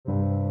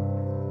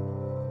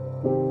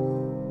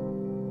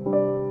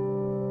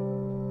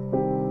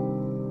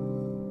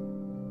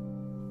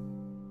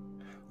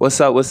What's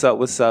up? What's up?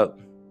 What's up?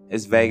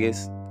 It's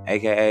Vegas,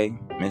 aka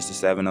Mr.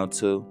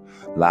 702,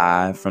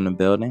 live from the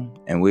building,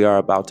 and we are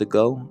about to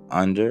go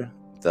under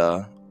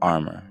the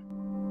armor.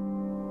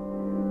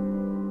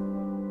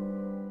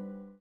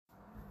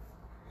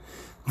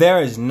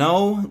 There is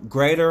no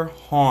greater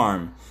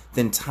harm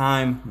than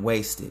time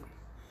wasted.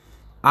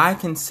 I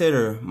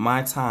consider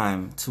my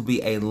time to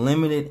be a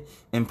limited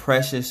and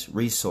precious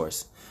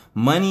resource.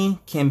 Money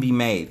can be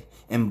made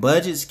and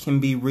budgets can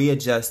be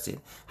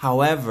readjusted.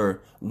 However,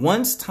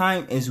 once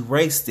time is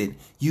wasted,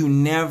 you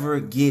never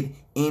get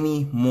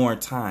any more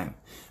time.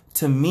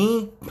 To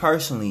me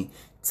personally,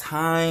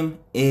 time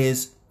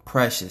is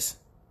precious.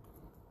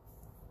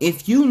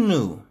 If you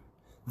knew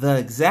the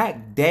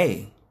exact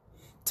day,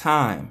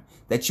 time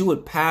that you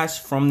would pass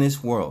from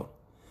this world,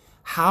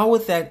 how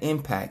would that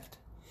impact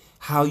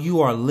how you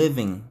are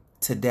living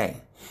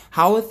today?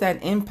 How would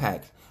that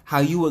impact how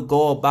you would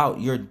go about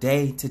your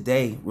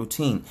day-to-day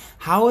routine?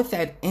 How would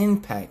that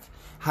impact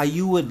how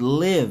you would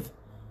live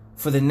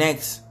for the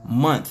next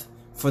month,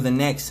 for the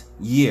next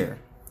year?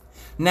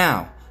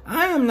 Now,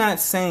 I am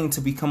not saying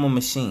to become a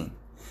machine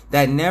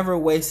that never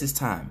wastes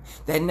time,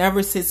 that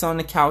never sits on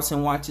the couch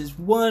and watches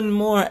one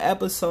more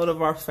episode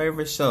of our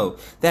favorite show,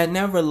 that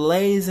never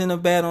lays in a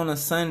bed on a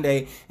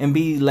Sunday and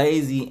be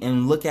lazy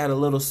and look at a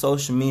little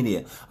social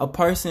media. A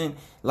person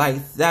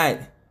like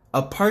that,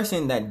 a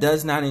person that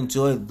does not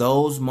enjoy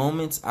those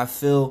moments, I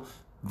feel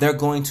they're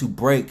going to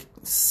break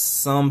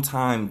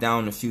sometime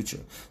down the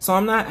future. So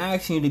I'm not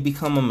asking you to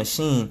become a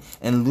machine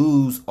and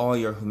lose all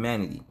your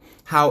humanity.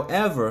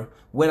 However,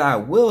 what I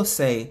will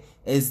say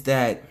is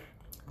that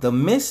the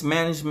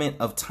mismanagement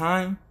of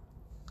time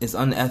is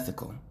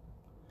unethical.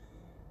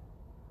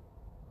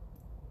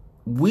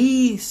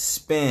 We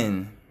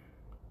spend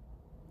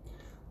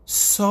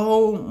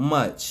so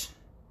much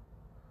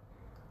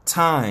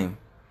time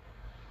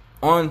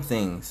on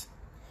things.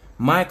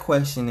 My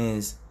question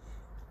is,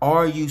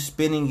 are you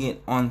spending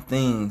it on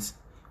things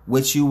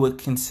which you would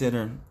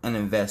consider an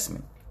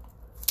investment?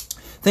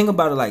 Think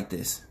about it like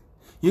this.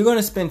 You're going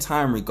to spend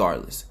time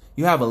regardless.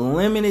 You have a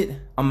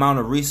limited amount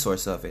of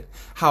resource of it.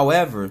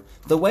 However,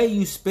 the way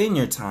you spend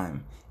your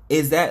time,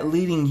 is that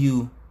leading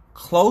you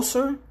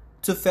closer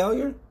to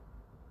failure?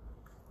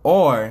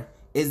 Or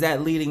is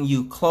that leading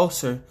you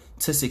closer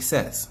to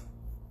success?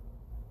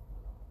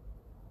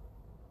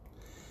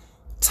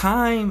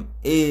 Time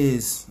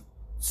is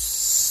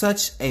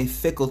such a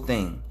fickle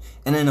thing.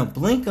 And in a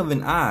blink of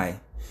an eye,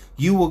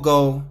 you will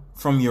go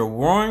from your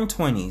roaring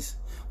 20s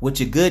with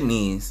your good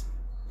knees.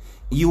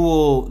 You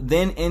will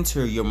then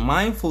enter your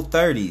mindful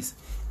 30s.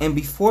 And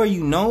before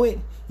you know it,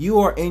 you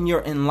are in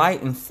your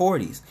enlightened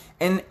 40s.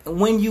 And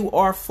when you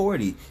are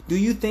 40, do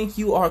you think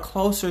you are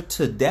closer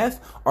to death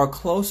or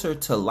closer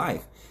to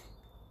life?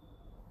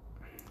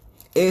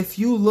 If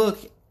you look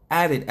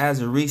at it as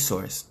a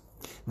resource,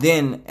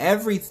 then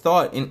every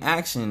thought and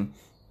action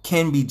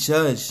can be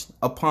judged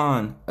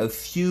upon a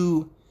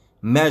few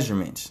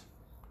measurements.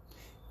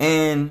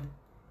 And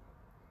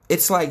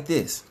it's like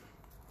this.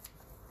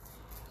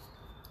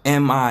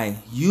 Am I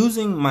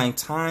using my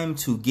time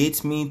to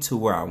get me to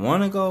where I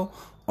want to go?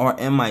 Or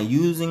am I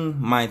using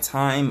my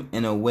time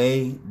in a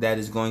way that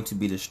is going to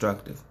be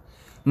destructive?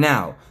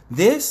 Now,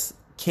 this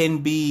can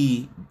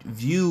be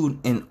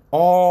viewed in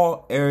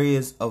all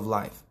areas of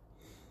life.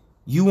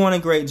 You want a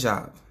great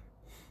job.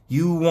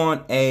 You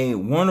want a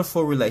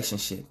wonderful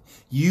relationship.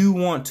 You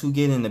want to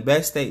get in the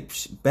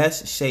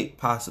best shape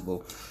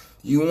possible.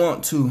 You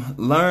want to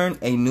learn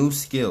a new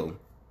skill.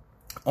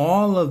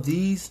 All of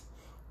these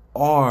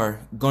are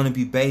going to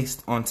be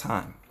based on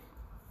time.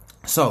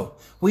 So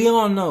we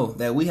all know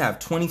that we have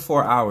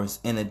 24 hours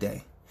in a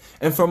day.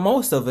 And for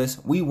most of us,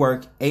 we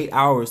work 8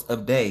 hours a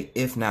day,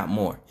 if not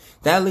more.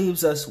 That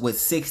leaves us with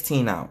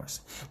 16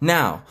 hours.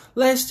 Now,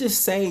 let's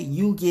just say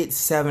you get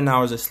 7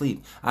 hours of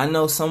sleep. I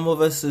know some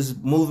of us is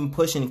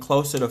pushing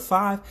closer to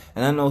 5,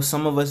 and I know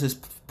some of us is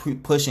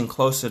pushing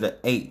closer to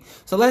 8.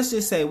 So let's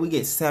just say we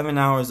get 7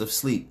 hours of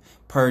sleep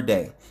per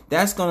day.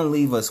 That's going to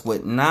leave us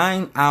with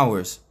 9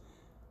 hours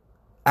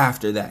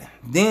after that.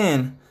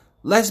 Then,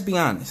 let's be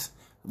honest.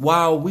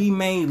 While we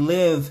may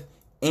live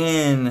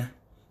in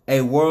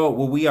a world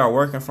where we are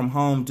working from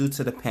home due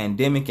to the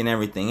pandemic and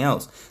everything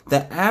else,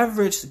 the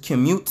average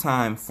commute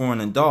time for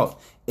an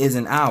adult is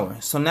an hour.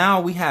 So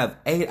now we have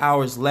 8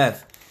 hours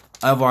left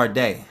of our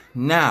day.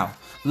 Now,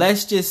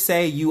 let's just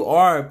say you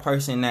are a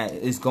person that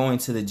is going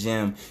to the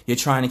gym. You're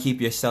trying to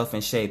keep yourself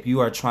in shape. You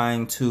are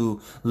trying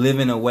to live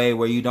in a way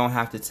where you don't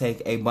have to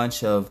take a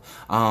bunch of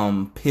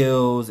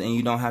pills and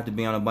you don't have to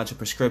be on a bunch of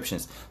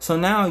prescriptions. So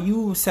now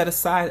you set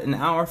aside an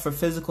hour for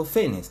physical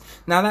fitness.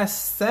 Now that's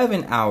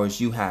 7 hours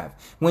you have.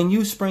 When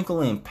you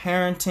sprinkle in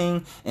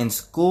parenting and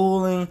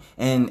schooling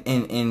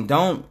and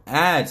don't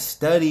add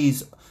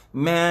studies,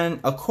 man,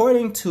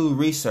 according to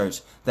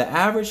research, the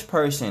average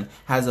person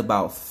has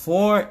about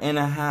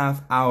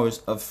 4.5 hours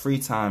of free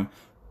time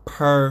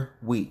per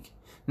week.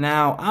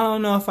 Now, I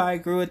don't know if I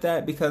agree with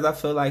that because I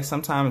feel like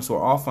sometimes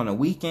we're off on a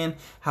weekend.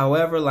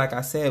 However, like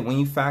I said, when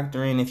you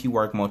factor in if you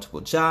work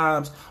multiple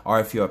jobs or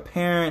if you're a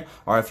parent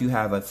or if you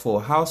have a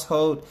full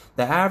household,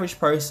 the average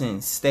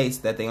person states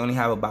that they only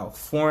have about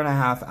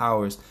 4.5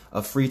 hours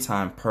of free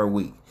time per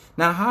week.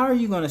 Now, how are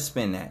you going to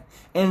spend that?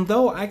 And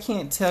though I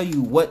can't tell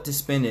you what to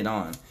spend it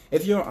on,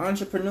 if you're an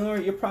entrepreneur,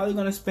 you're probably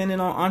going to spend it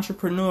on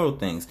entrepreneurial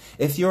things.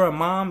 If you're a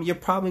mom, you're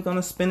probably going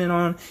to spend it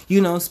on,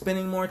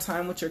 spending more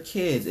time with your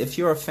kids. If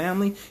you're a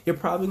family, you're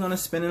probably going to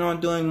spend it on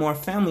doing more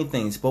family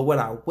things. But what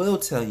I will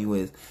tell you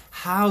is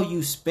how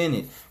you spend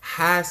it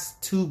has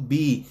to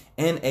be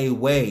in a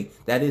way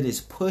that it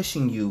is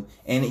pushing you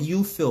and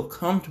you feel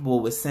comfortable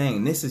with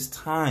saying this is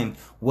time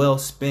well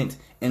spent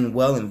and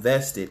well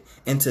invested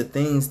into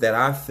things that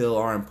I feel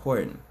are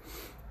important.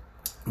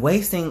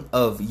 Wasting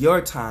of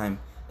your time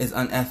is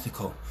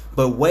unethical,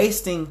 but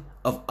wasting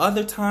of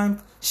other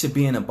time should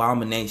be an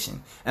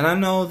abomination. And I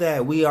know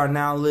that we are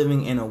now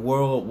living in a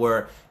world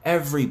where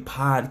every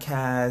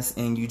podcast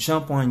and you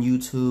jump on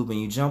YouTube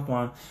and you jump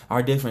on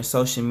our different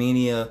social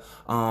media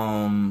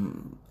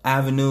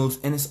avenues,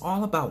 and it's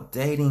all about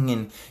dating,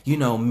 and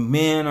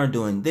men are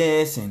doing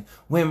this and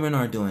women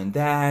are doing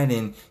that,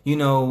 and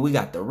we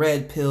got the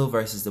red pill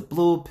versus the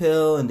blue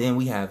pill, and then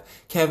we have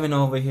Kevin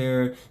over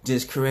here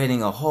just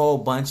creating a whole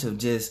bunch of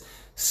just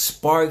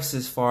sparks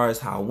as far as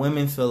how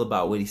women feel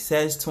about what he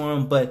says to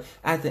them. But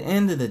at the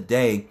end of the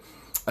day,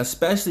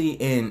 especially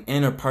in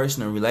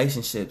interpersonal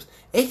relationships,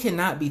 it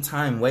cannot be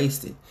time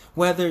wasted.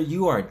 Whether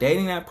you are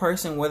dating that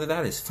person, whether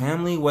that is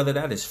family, whether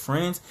that is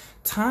friends,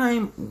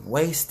 time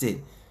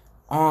wasted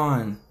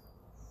of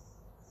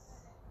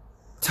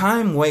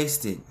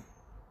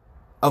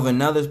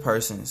another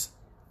person's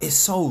is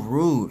so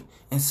rude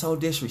and so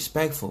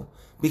disrespectful.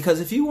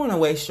 Because if you want to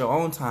waste your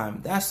own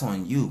time, that's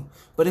on you.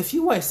 But if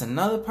you waste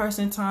another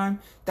person's time,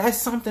 that's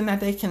something that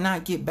they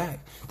cannot get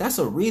back. That's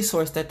a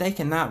resource that they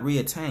cannot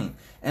reattain.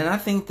 And I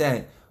think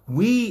that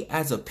we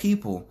as a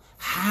people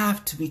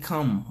have to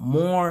become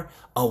more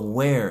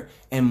aware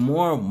and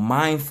more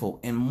mindful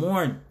and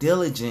more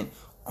diligent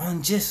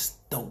on just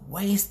the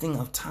wasting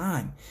of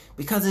time,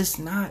 because it's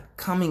not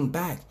coming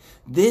back.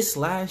 This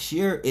last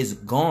year is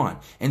gone.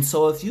 And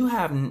so if you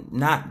have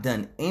not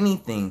done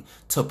anything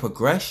to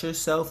progress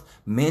yourself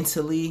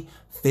mentally,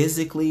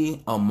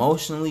 physically,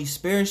 emotionally,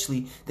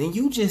 spiritually, then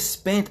you just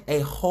spent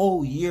a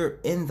whole year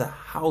in the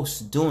house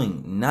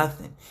doing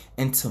nothing.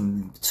 And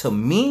to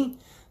me,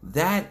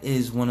 that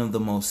is one of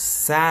the most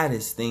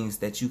saddest things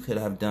that you could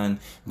have done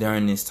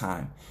during this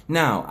time.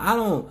 Now, I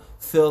don't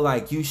feel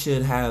like you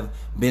should have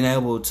been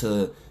able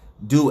to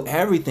do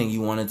everything you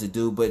wanted to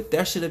do, but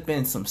there should have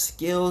been some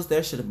skills,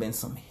 there should have been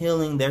some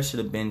healing, there should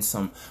have been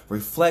some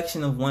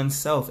reflection of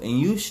oneself,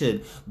 and you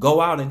should go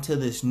out into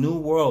this new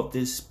world,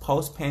 this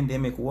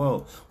post-pandemic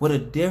world, with a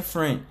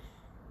different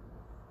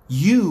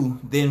you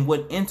than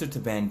what entered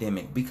the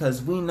pandemic,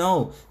 because we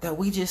know that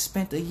we just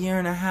spent 1.5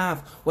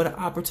 years with an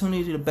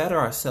opportunity to better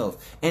ourselves.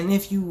 And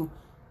if you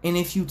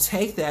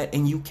take that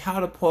and you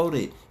catapult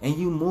it and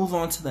you move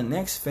on to the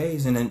next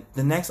phase and then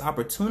the next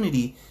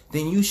opportunity,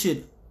 then you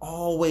should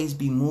always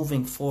be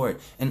moving forward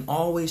and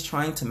always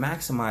trying to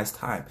maximize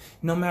time.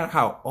 No matter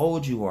how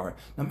old you are,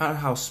 no matter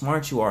how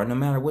smart you are, no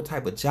matter what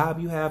type of job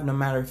you have, no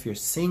matter if you're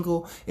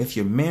single, if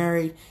you're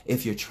married,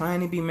 if you're trying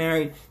to be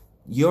married,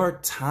 your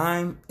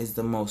time is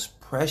the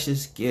most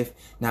precious gift,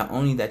 not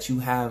only that you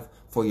have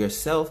for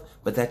yourself,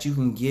 but that you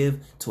can give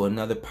to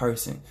another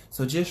person.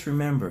 So just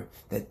remember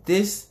that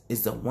this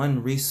is the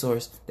one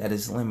resource that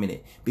is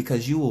limited,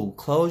 because you will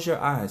close your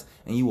eyes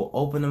and you will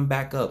open them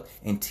back up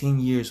and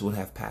 10 years will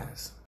have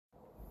passed.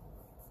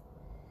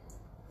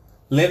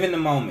 Live in the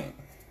moment.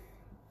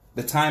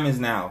 The time is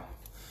now.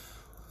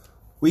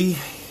 We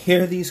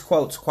hear these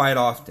quotes quite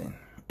often,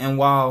 and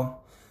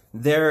while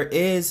there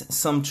is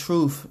some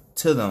truth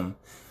to them,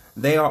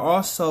 they are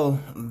also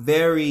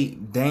very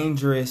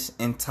dangerous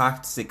and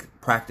toxic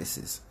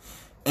practices.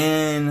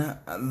 In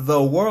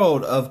the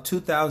world of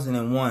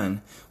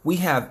 2001, we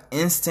have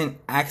instant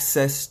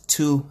access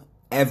to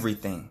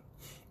everything: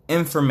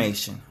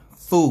 information,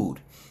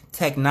 food,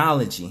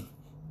 technology,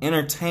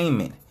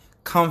 entertainment,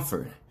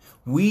 comfort.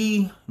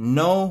 We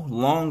no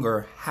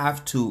longer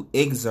have to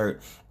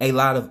exert a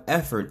lot of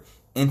effort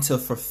into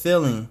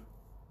fulfilling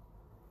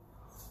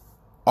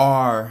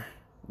our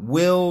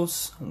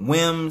wills,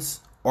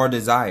 whims, or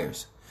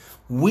desires.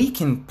 We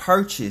can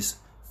purchase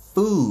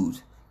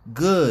food,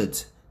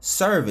 goods,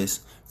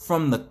 service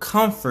from the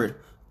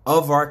comfort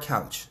of our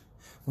couch.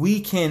 We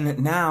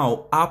can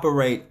now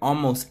operate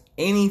almost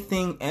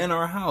anything in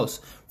our house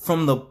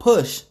from the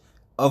push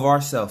of our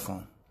cell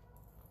phone.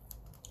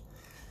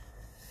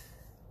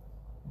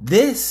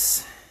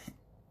 This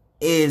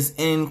is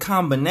in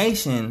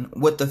combination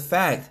with the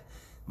fact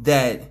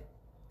that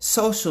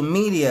social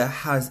media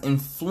has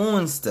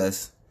influenced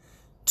us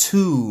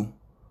to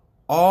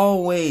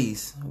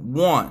always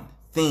want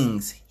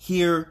things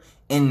here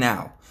and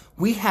now.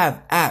 We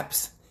have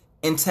apps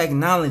and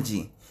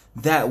technology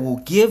that will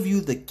give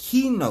you the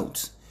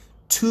keynotes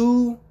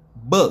to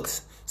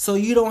books so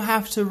you don't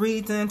have to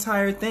read the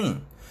entire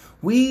thing.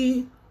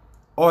 We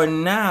are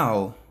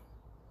now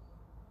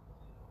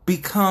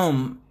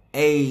become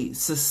a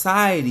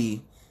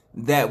society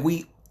that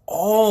we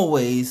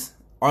always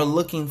are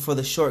looking for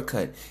the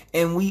shortcut,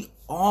 and we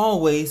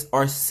always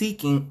are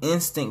seeking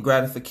instant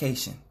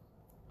gratification.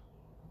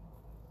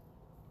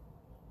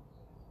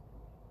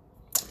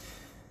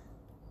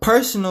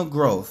 Personal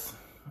growth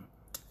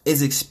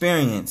is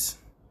experienced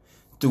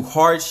through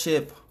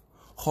hardship,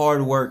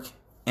 hard work,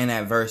 and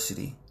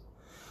adversity.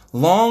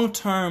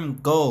 Long-term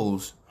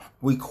goals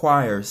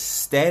require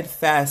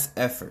steadfast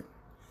effort.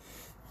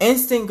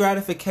 Instant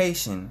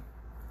gratification,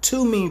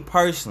 to me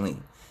personally,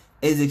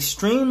 is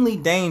extremely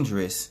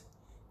dangerous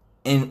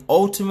and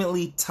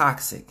ultimately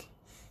toxic.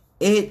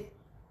 It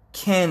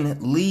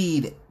can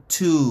lead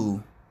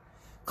to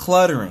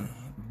cluttering,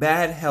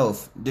 bad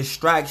health,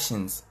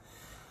 distractions,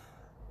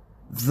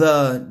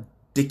 the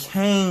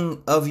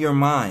decaying of your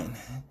mind,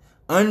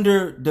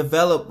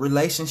 underdeveloped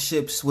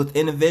relationships with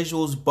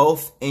individuals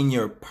both in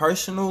your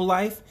personal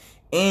life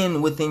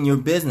and within your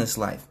business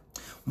life.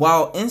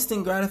 While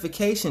instant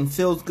gratification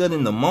feels good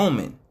in the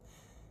moment,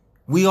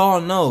 we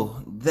all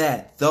know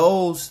that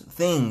those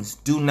things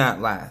do not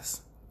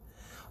last.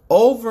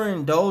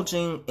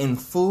 Overindulging in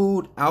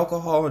food,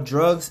 alcohol,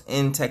 drugs,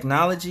 and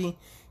technology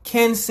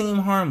can seem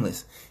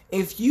harmless.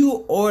 If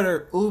you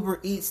order Uber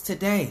Eats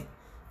today,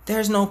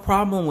 there's no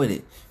problem with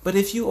it. But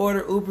if you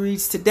order Uber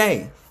Eats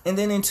today, and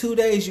then in 2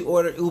 days you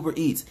order Uber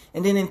Eats,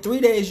 and then in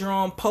 3 days you're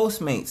on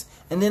Postmates,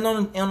 and then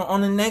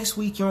on the next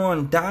week you're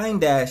on Dine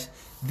Dash,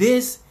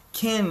 this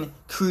can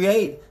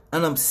create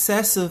an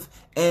obsessive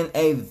and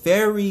a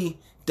very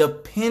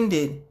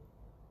dependent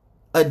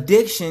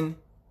addiction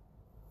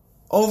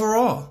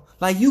overall.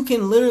 Like, you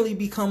can literally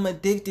become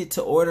addicted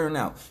to ordering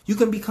out. You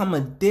can become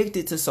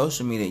addicted to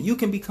social media. You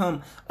can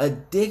become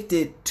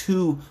addicted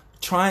to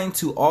trying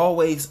to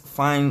always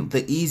find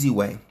the easy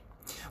way.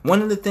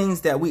 One of the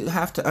things that we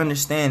have to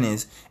understand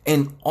is,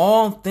 in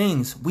all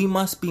things, we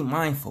must be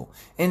mindful.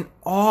 In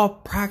all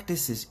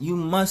practices, you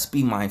must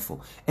be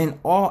mindful. In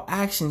all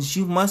actions,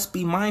 you must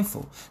be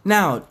mindful.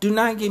 Now, do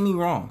not get me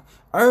wrong.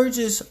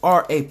 Urges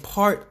are a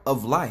part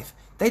of life.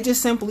 They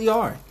just simply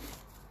are.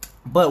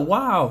 But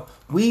while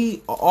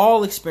we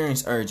all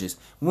experience urges,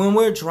 when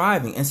we're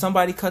driving and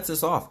somebody cuts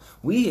us off,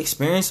 we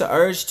experience the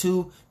urge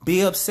to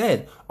be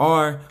upset.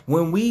 Or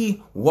when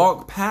we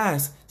walk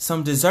past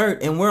some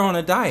dessert and we're on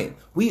a diet,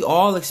 we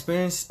all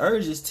experience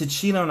urges to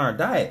cheat on our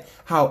diet.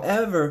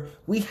 However,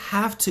 we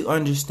have to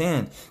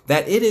understand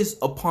that it is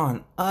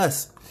upon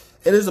us,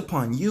 it is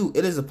upon you,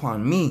 it is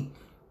upon me,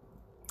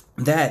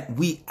 that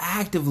we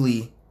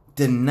actively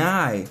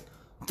deny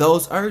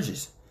those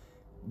urges.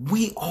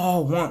 We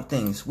all want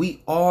things.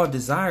 We all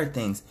desire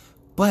things.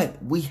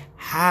 But we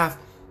have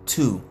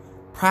to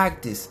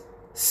practice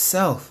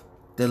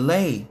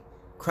self-delayed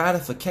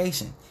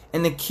gratification.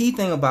 And the key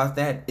thing about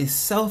that is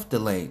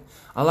self-delayed.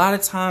 A lot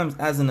of times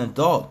as an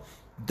adult,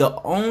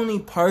 the only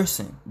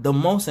person, the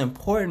most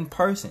important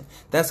person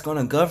that's going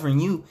to govern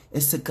you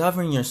is to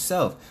govern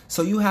yourself.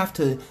 So you have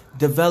to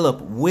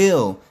develop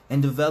will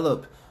and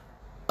develop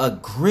a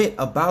grit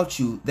about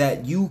you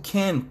that you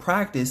can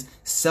practice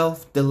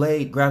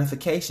self-delayed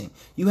gratification.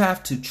 You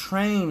have to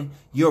train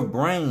your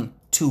brain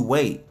to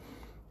wait.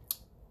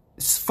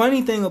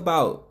 Funny thing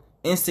about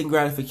instant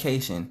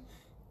gratification,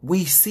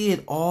 we see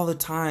it all the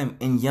time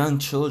in young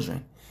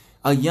children.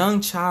 A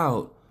young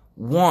child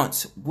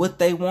wants what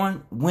they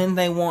want, when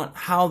they want,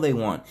 how they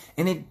want.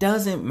 And it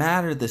doesn't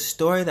matter the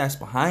story that's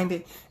behind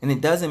it. And it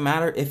doesn't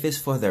matter if it's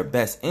for their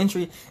best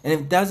interest. And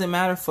it doesn't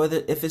matter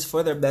if it's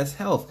for their best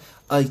health.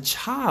 A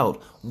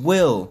child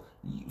will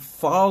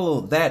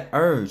follow that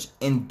urge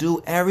and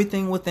do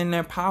everything within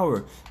their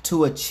power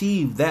to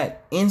achieve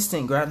that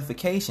instant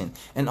gratification.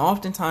 And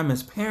oftentimes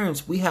as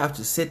parents, we have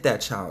to sit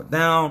that child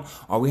down,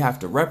 or we have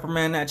to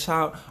reprimand that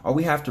child, or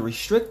we have to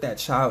restrict that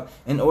child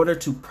in order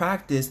to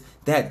practice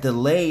that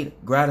delayed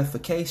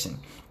gratification.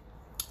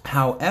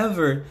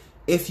 However,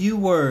 if you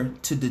were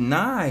to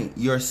deny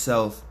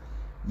yourself,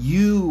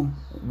 you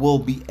will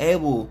be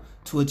able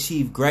to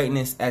achieve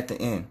greatness at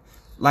the end.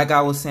 Like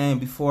I was saying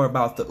before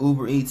about the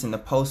Uber Eats and the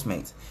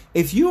Postmates.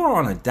 If you are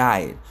on a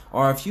diet,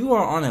 or if you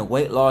are on a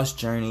weight loss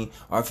journey,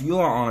 or if you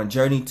are on a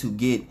journey to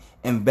get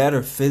in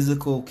better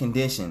physical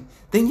condition,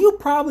 then you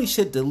probably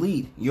should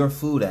delete your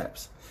food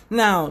apps.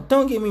 Now,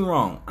 don't get me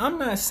wrong. I'm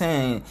not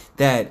saying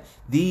that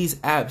these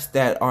apps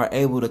that are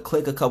able to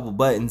click a couple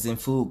buttons and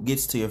food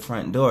gets to your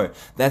front door,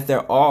 that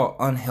they're all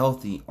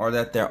unhealthy or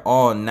that they're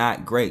all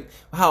not great.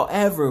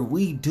 However,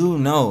 we do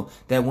know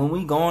that when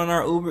we go on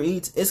our Uber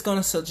Eats, it's going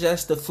to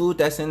suggest the food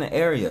that's in the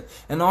area.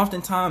 And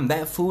oftentimes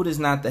that food is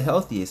not the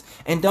healthiest.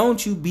 And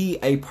don't you be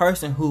a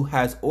person who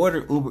has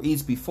ordered Uber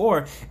Eats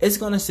before. It's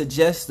going to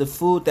suggest the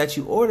food that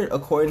you ordered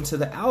according to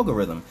the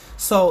algorithm.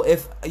 So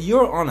if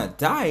you're on a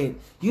diet,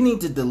 you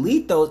need to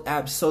delete those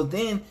apps, so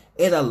then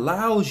it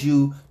allows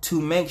you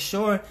to make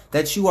sure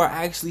that you are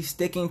actually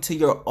sticking to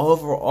your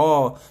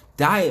overall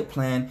diet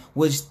plan,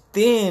 which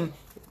then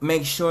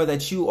makes sure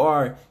that you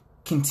are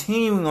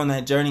continuing on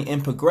that journey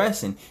and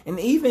progressing. And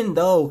even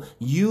though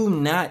you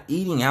not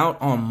eating out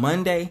on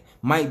Monday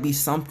might be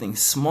something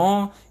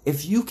small,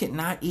 if you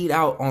cannot eat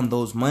out on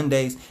those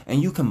Mondays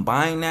and you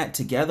combine that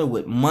together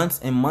with months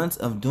and months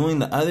of doing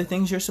the other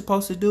things you're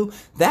supposed to do,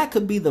 that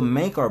could be the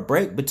make or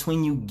break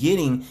between you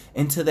getting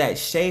into that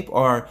shape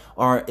or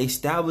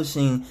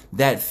establishing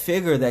that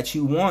figure that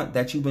you want,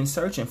 that you've been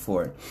searching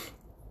for.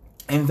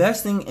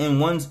 Investing in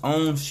one's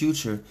own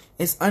future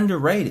is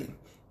underrated.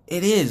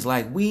 It is.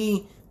 Like,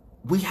 we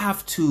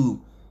have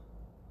to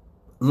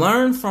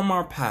learn from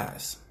our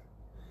past,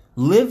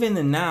 live in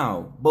the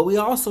now, but we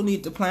also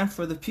need to plan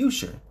for the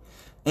future.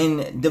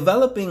 And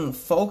developing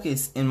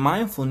focus and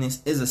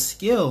mindfulness is a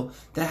skill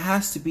that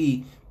has to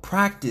be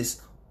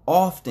practiced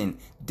often,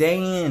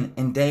 day in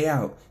and day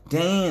out,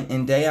 day in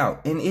and day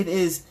out. And it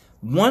is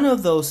one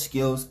of those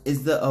skills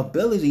is the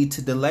ability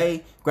to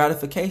delay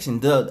gratification,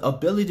 the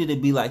ability to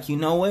be like, you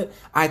know what,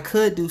 I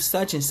could do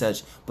such and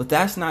such, but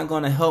that's not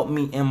going to help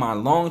me in my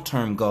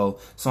long-term goal.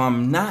 So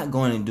I'm not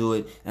going to do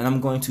it, and I'm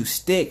going to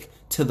stick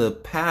to the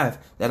path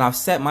that I've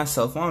set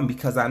myself on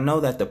because I know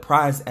that the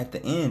prize at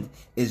the end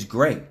is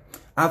great.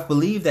 I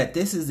believe that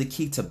this is the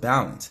key to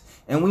balance,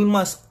 and we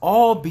must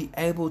all be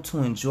able to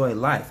enjoy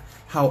life.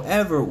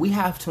 However, we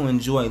have to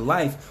enjoy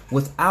life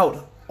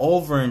without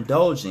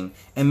overindulging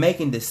and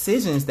making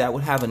decisions that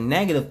would have a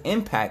negative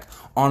impact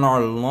on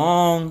our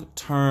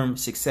long-term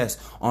success,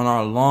 on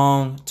our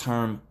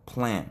long-term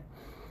plan.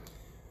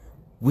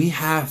 We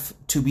have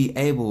to be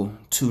able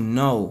to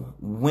know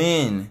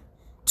when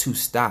to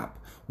stop,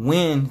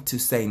 when to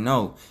say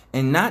no,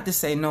 and not to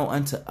say no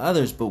unto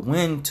others, but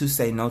when to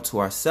say no to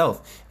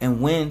ourselves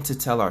and when to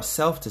tell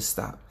ourselves to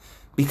stop.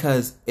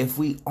 Because if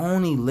we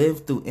only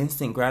live through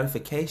instant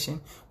gratification,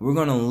 we're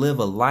going to live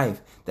a life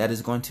that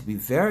is going to be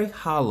very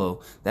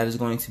hollow, that is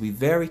going to be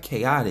very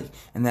chaotic,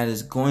 and that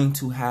is going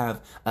to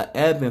have an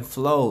ebb and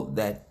flow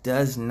that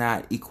does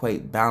not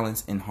equate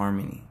balance and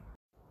harmony.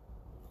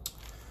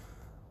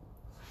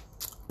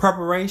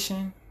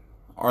 Preparation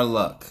or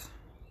luck?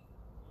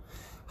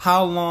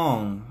 How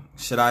long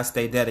should I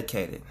stay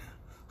dedicated?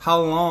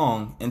 How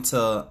long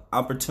until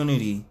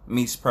opportunity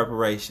meets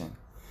preparation?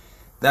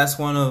 That's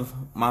one of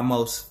my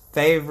most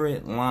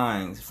favorite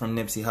lines from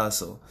Nipsey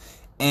Hussle.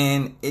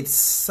 And it's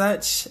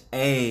such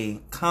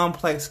a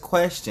complex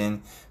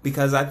question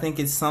because I think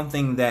it's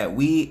something that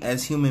we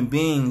as human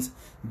beings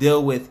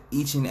deal with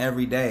each and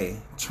every day.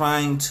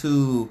 Trying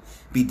to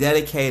be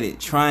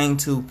dedicated, trying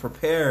to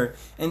prepare,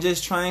 and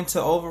just trying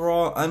to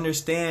overall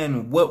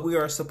understand what we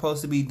are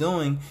supposed to be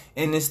doing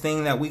in this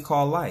thing that we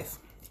call life.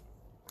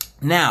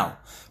 Now,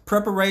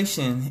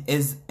 preparation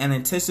is an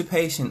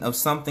anticipation of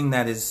something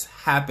that is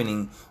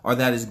happening or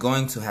that is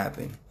going to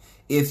happen.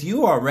 If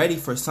you are ready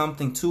for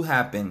something to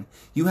happen,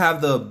 you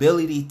have the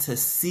ability to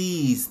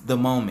seize the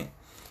moment.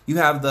 You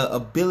have the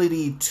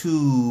ability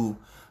to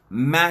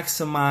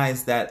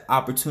maximize that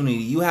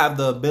opportunity. You have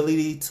the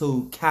ability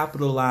to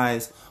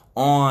capitalize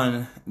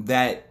on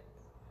that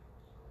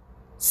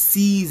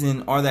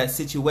season or that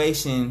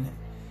situation.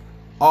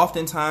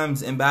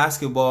 Oftentimes in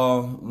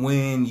basketball,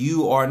 when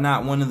you are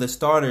not one of the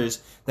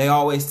starters, they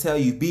always tell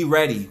you, be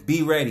ready,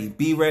 be ready,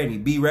 be ready,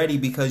 be ready,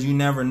 because you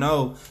never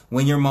know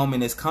when your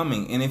moment is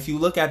coming. And if you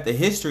look at the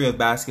history of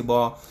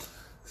basketball,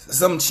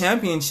 some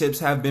championships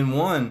have been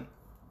won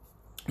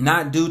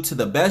not due to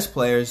the best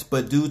players,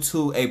 but due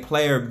to a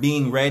player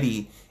being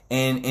ready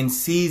and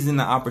seizing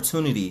the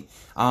opportunity.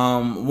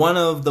 One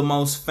of the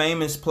most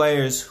famous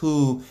players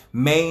who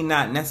may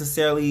not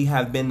necessarily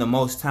have been the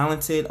most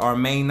talented or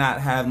may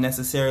not have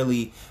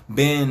necessarily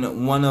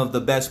been one of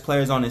the best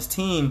players on his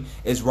team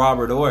is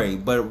Robert Horry.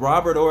 But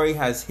Robert Horry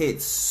has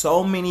hit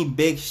so many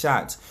big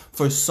shots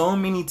for so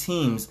many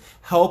teams,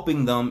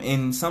 helping them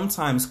and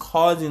sometimes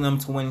causing them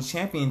to win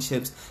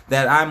championships,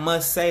 that I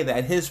must say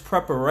that his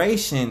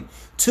preparation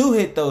to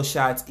hit those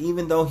shots,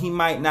 even though he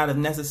might not have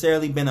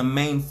necessarily been a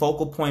main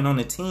focal point on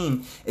the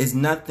team, is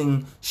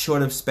nothing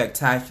short of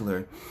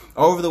spectacular.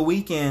 Over the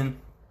weekend,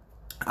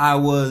 I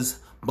was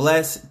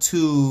blessed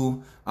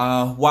to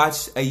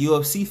watch a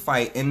UFC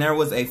fight, and there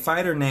was a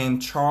fighter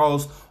named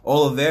Charles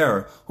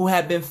Oliveira who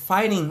had been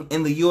fighting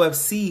in the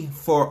UFC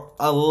for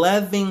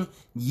 11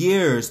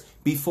 years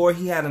before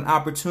he had an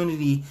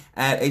opportunity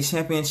at a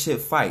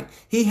championship fight.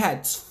 He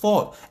had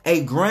fought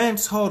a grand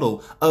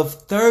total of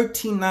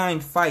 39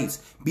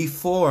 fights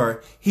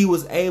before he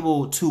was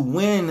able to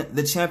win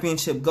the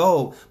championship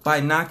gold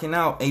by knocking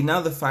out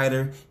another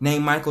fighter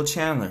named Michael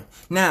Chandler.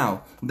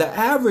 Now, the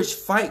average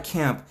fight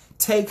camp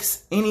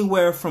takes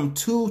anywhere from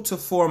 2 to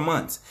 4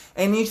 months.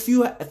 And if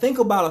you think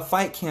about a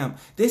fight camp,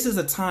 this is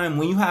a time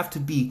when you have to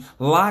be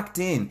locked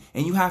in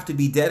and you have to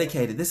be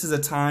dedicated. This is a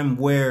time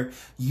where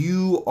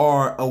you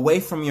are away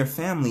from your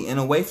family and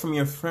away from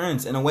your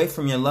friends and away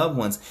from your loved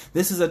ones.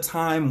 This is a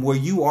time where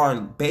you are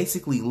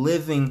basically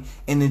living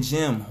in the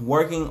gym,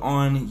 working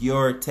on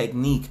your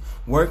technique,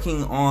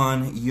 working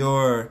on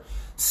your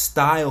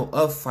style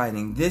of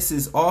fighting. This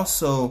is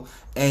also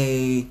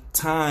a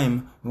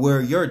time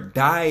where you're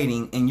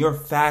dieting and you're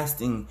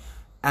fasting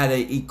at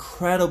an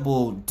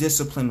incredible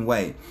disciplined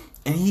way.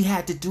 And he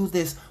had to do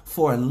this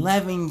for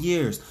 11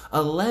 years.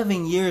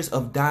 11 years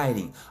of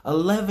dieting,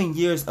 11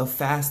 years of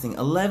fasting,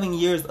 11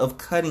 years of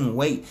cutting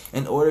weight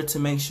in order to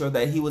make sure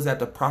that he was at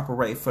the proper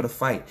weight for the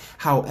fight.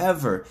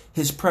 However,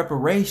 his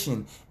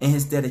preparation and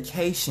his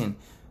dedication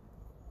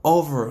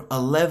over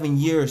 11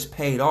 years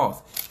paid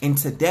off. And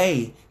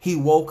today, he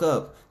woke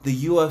up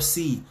the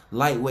UFC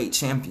lightweight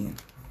champion.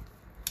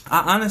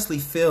 I honestly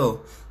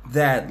feel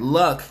that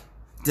luck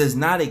does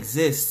not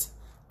exist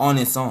on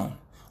its own,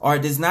 or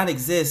it does not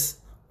exist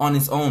on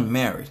its own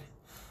merit.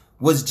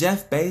 Was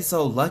Jeff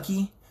Bezos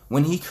lucky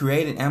when he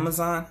created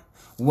Amazon?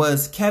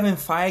 Was Kevin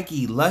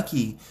Feige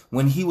lucky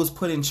when he was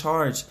put in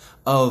charge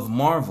of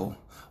Marvel?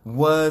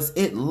 Was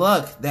it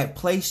luck that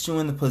placed you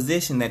in the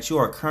position that you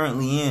are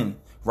currently in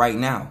right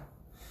now?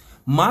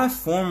 My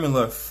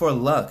formula for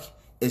luck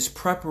is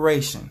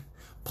preparation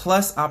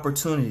plus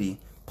opportunity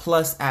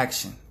plus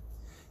action.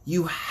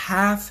 You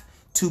have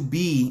to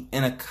be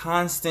in a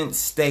constant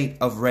state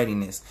of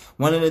readiness.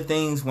 One of the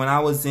things when I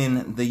was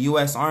in the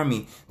U.S.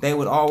 Army, they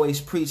would always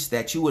preach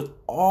that you would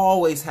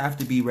always have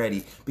to be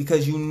ready,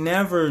 because you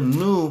never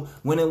knew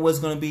when it was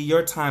going to be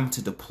your time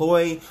to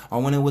deploy,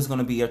 or when it was going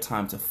to be your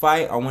time to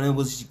fight, or when it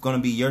was going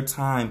to be your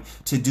time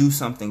to do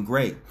something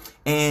great.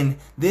 And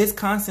this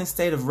constant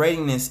state of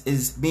readiness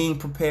is being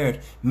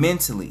prepared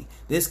mentally.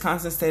 This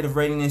constant state of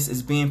readiness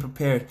is being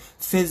prepared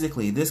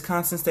physically. This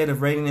constant state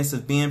of readiness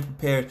is being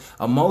prepared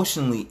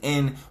emotionally.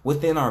 And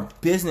within our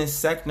business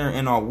sector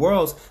and our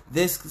worlds,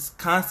 this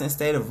constant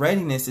state of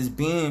readiness is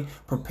being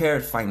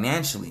prepared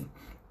financially.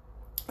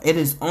 It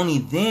is only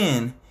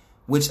then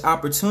which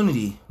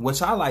opportunity,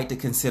 which I like to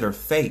consider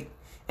fate.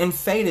 And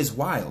fate is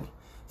wild.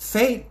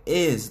 Fate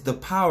is the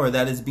power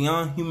that is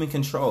beyond human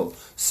control.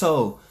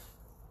 So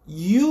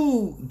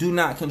you do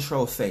not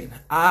control fate.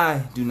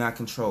 I do not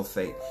control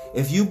fate.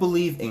 If you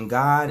believe in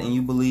God and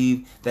you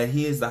believe that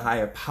He is the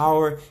higher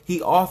power,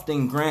 He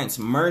often grants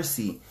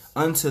mercy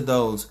unto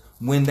those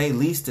when they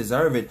least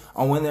deserve it,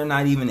 or when they're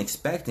not even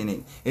expecting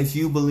it. If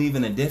you believe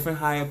in a different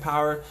higher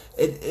power,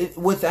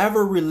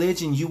 whatever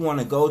religion you want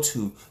to go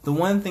to, the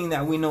one thing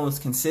that we know is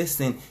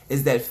consistent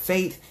is that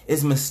fate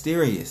is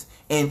mysterious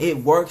and it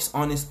works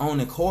on its own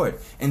accord.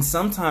 And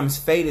sometimes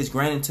fate is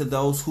granted to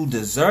those who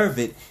deserve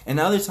it, and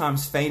other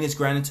times fate is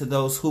granted to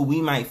those who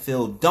we might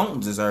feel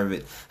don't deserve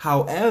it.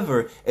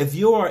 However, if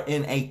you are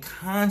in a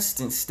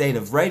constant state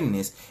of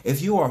readiness,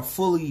 if you are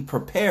fully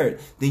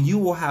prepared, then you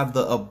will have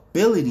the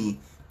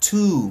ability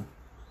to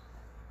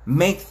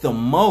make the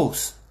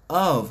most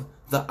of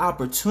the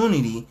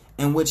opportunity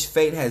in which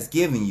fate has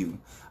given you.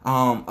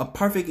 A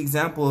perfect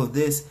example of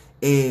this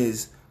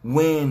is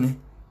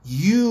when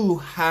you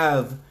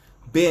have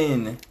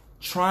been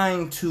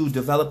trying to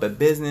develop a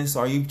business,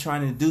 or you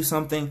trying to do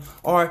something,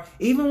 or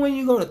even when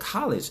you go to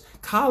college.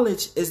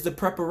 College is the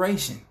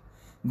preparation.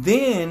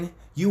 Then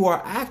you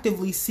are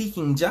actively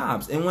seeking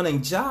jobs, and when a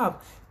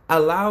job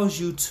allows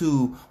you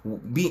to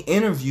be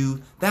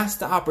interviewed, that's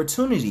the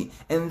opportunity.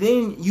 And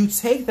then you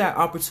take that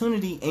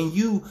opportunity and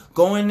you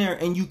go in there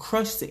and you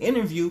crush the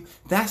interview.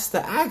 That's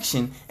the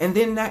action. And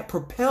then that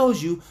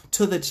propels you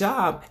to the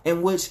job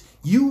in which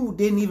you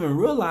didn't even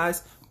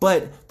realize,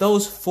 but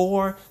those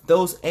 4,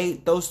 those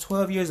 8, those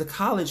 12 years of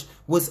college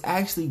was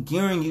actually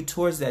gearing you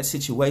towards that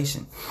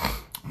situation.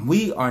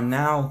 We are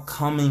now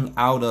coming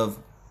out of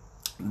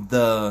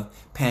the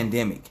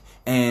pandemic,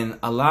 and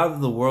a lot of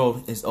the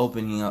world is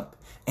opening up.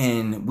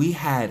 And we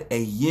had a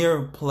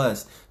year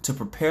plus to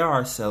prepare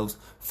ourselves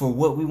for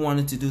what we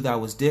wanted to do that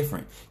was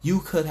different.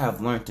 You could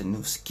have learned a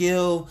new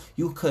skill.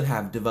 You could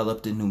have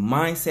developed a new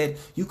mindset.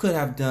 You could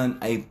have done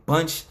a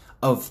bunch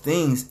of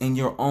things in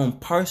your own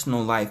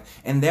personal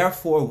life. And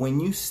therefore, when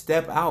you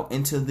step out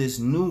into this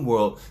new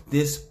world,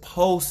 this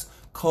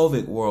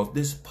post-COVID world,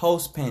 this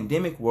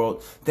post-pandemic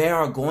world, there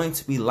are going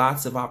to be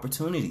lots of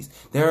opportunities.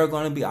 There are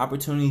going to be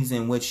opportunities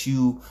in which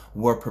you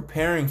were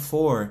preparing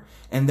for,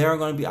 and there are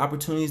going to be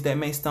opportunities that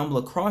may stumble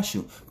across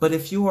you. But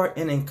if you are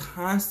in a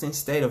constant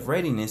state of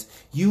readiness,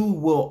 you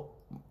will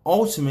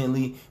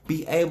ultimately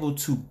be able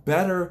to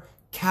better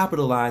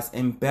capitalize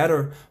and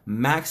better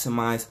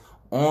maximize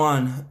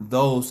on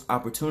those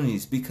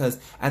opportunities. Because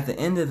at the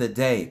end of the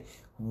day,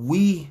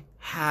 we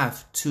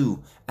have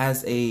to,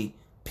 as a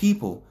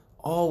people,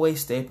 always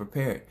stay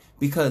prepared,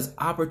 because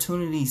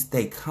opportunities,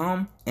 they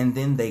come and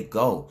then they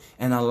go.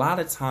 And a lot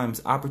of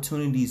times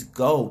opportunities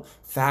go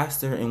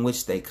faster in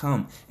which they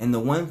come. And the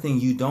one thing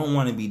you don't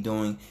want to be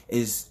doing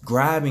is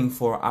grabbing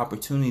for an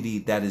opportunity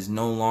that is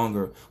no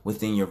longer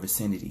within your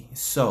vicinity.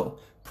 So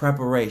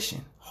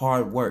preparation,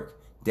 hard work,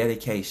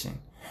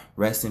 dedication.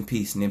 Rest in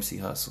peace, Nipsey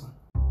Hussle.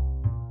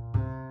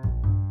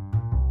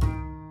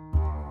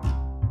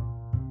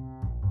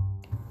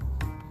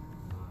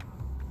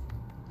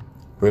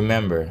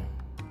 Remember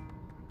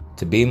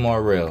to be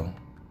more real,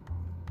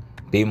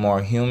 be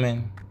more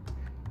human,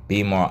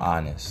 be more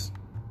honest.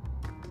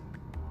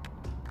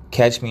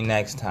 Catch me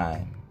next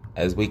time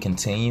as we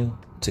continue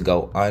to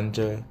go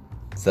under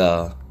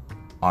the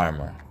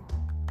armor.